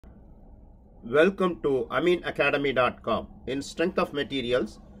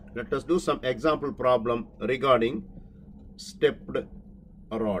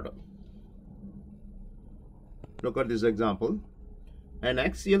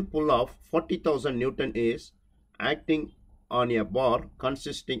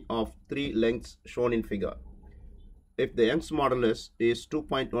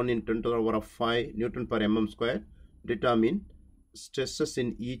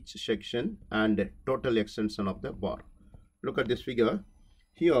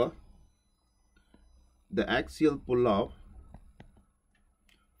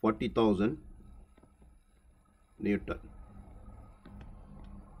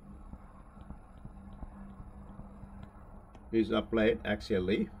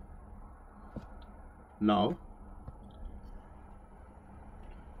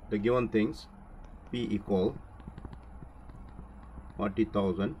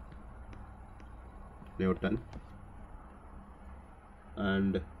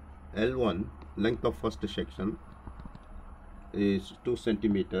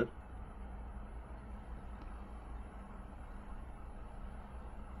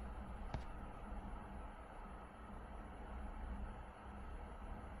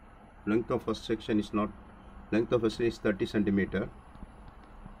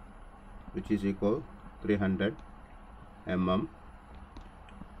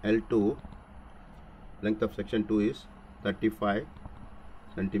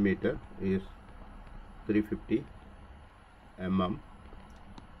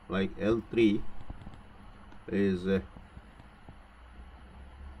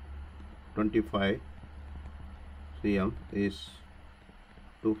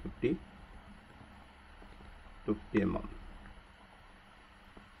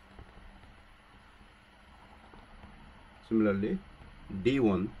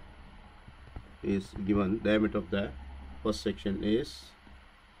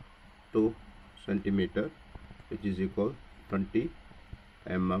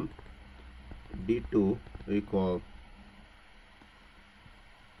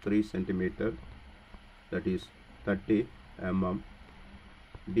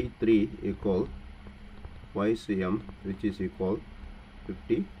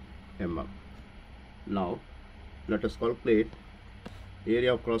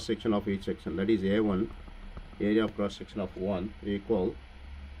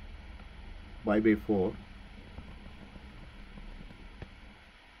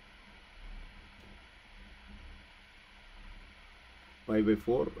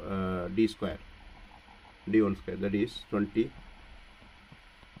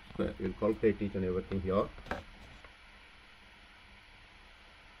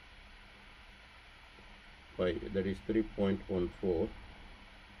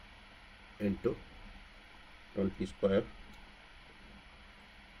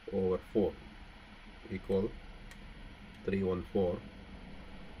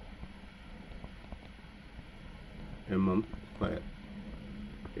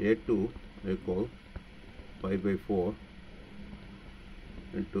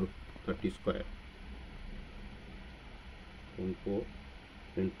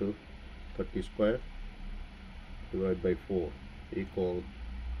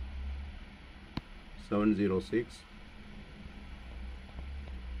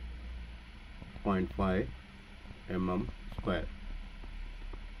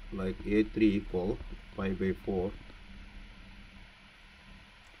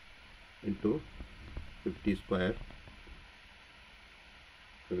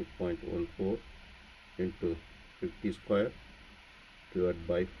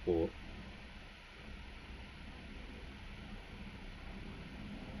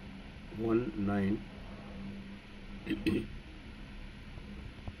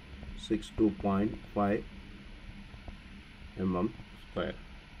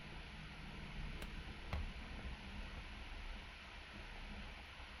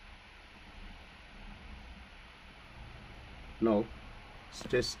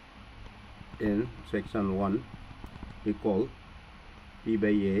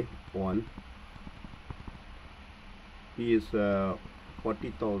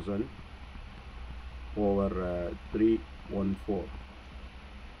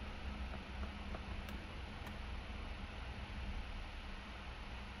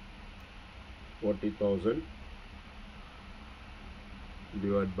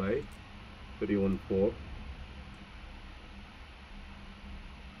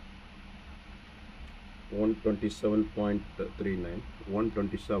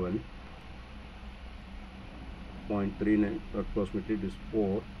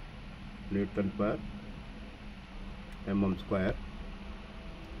Newton per mm square.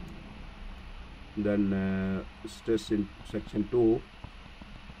 Then stress in section 2,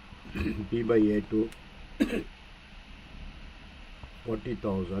 P by A2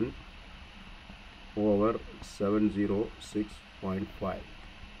 40,000 over 706.5.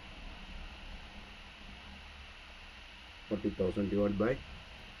 40,000 divided by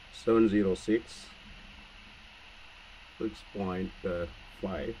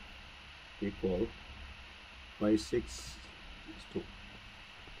 706.5 equal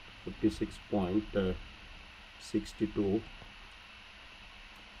 56.62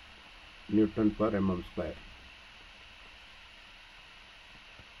 Newton per mm square.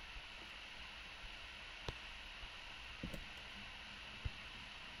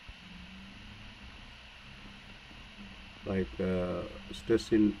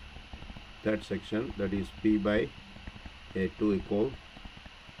 Stress in that section, that is P by A2 equal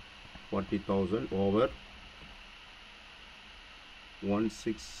 40,000 over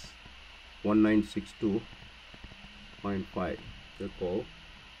 1962.5 equal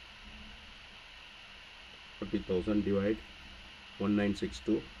 40,000 divide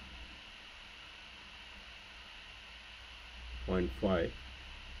 1962.5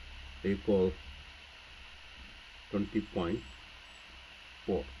 equal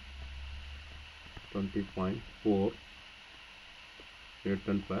 20.4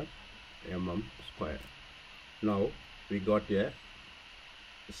 Newton per mm square. Now we got a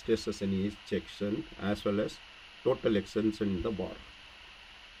stresses in each section as well as total extension in the bar.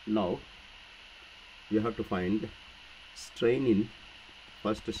 Now you have to find strain in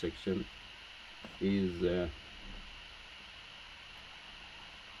first section is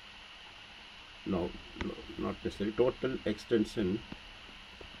no, not necessarily. Total extension,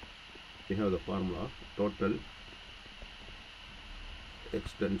 we have the formula. Total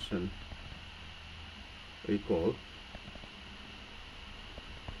extension equal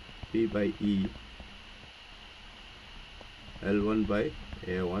P by E L1 by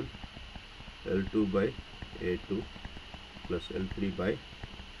A1 L2 by A2 plus L3 by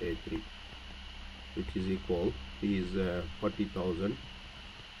A3, which is equal, P is 40,000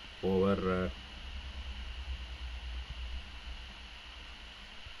 over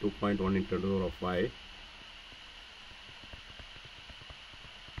 2.1 into 10 to the power of 5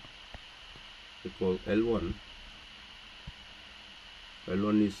 equal L1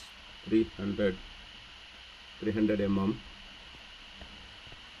 is 300 mm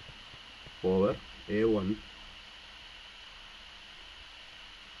over A1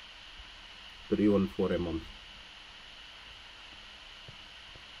 314 mm.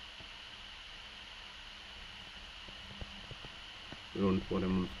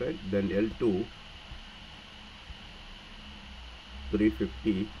 Square. Then L2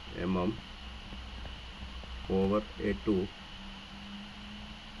 350 mm over A2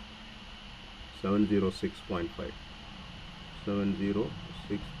 706.5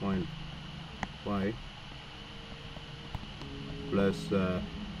 plus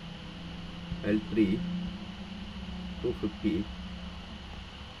L3 250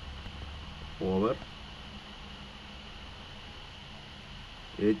 over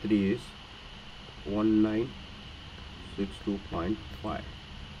A3 is 1962.5.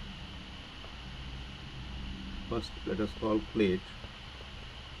 First let us calculate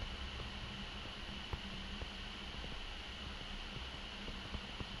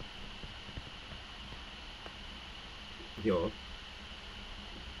here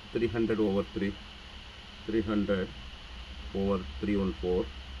 300 over 300 over 314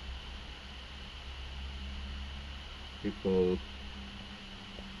 equals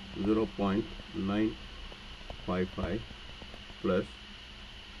 0.955 plus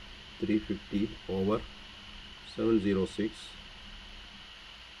 350 over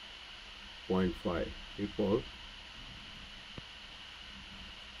 706.5 equals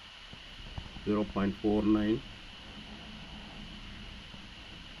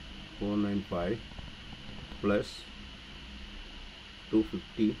 0.495 plus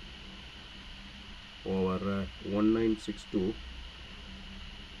 250 over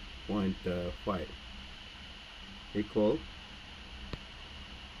 1962.5 equal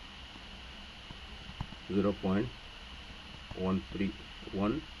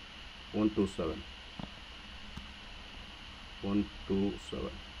 0.127.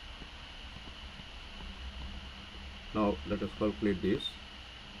 Now let us calculate this.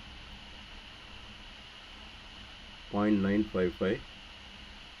 0.955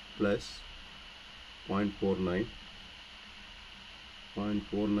 plus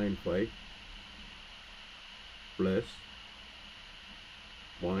 0.495 plus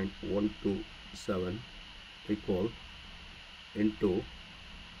 0.127 equal into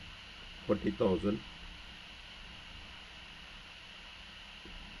 40,000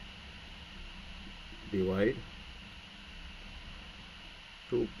 divide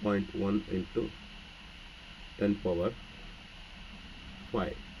 2.1 into 10 power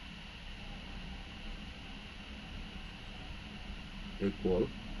 5 equal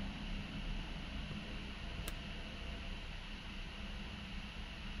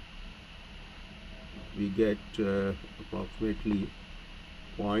we get approximately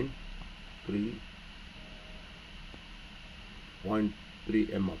 0.3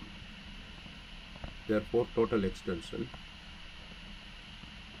 mm. Therefore total extension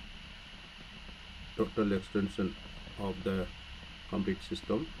of the complete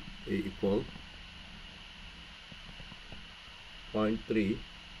system equal 0.3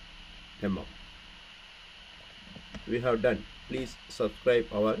 mm. We have done. Please subscribe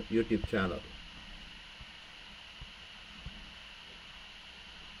our YouTube channel.